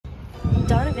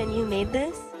Donovan, you made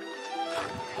this?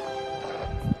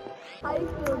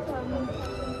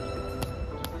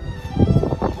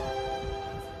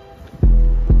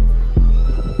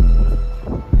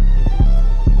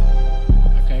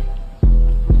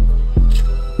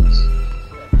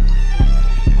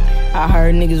 I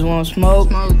heard niggas want smoke,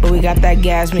 but we got that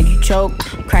gas make you choke.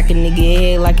 Crack a nigga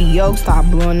head like a yoke, stop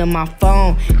blowing up my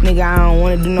phone. Nigga, I don't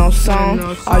wanna do no song.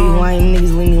 All you lame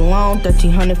niggas leave me alone.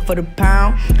 1300 for the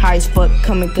pound. High as fuck,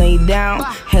 come and gun you down.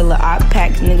 Hella hot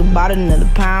packs, nigga bought another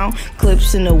pound.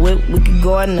 Clips in the whip, we could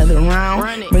go another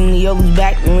round. Bring the yokers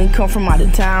back when we come from out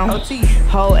of town.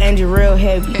 Whole engine real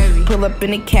heavy. Pull up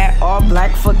in the cat, all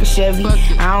black, fucking Chevy.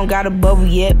 I don't got a bubble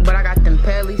yet, but I got them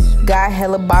pellies. Got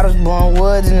hella bottles, blowing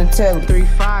woods in the telly.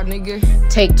 3-5, nigga.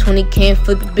 Take 20, can't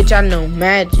flip it, bitch, I know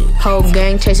magic. Whole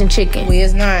gang chasing chicken, we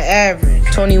is not average.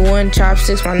 21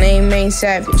 chopsticks, my name ain't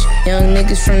Savage. Young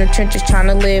niggas from the trenches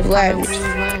tryna live lavish.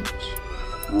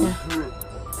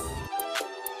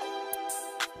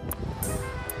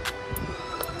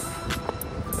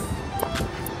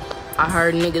 I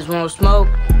heard niggas want smoke,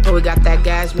 but we got that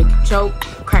gas make you choke.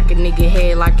 Crack a nigga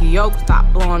head like a yoke,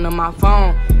 stop blowing up my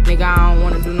phone. Nigga, I don't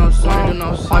wanna do no song.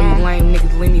 All you lame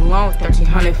niggas leave me alone.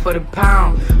 1300 for the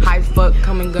pound. High as fuck,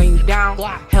 come and gun you down.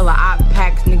 Hella hot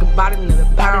packs, nigga bought another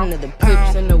pound.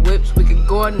 Clips in the whips, we could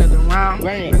go another round.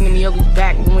 Bring them yokers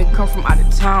back when we come from out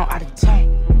of town.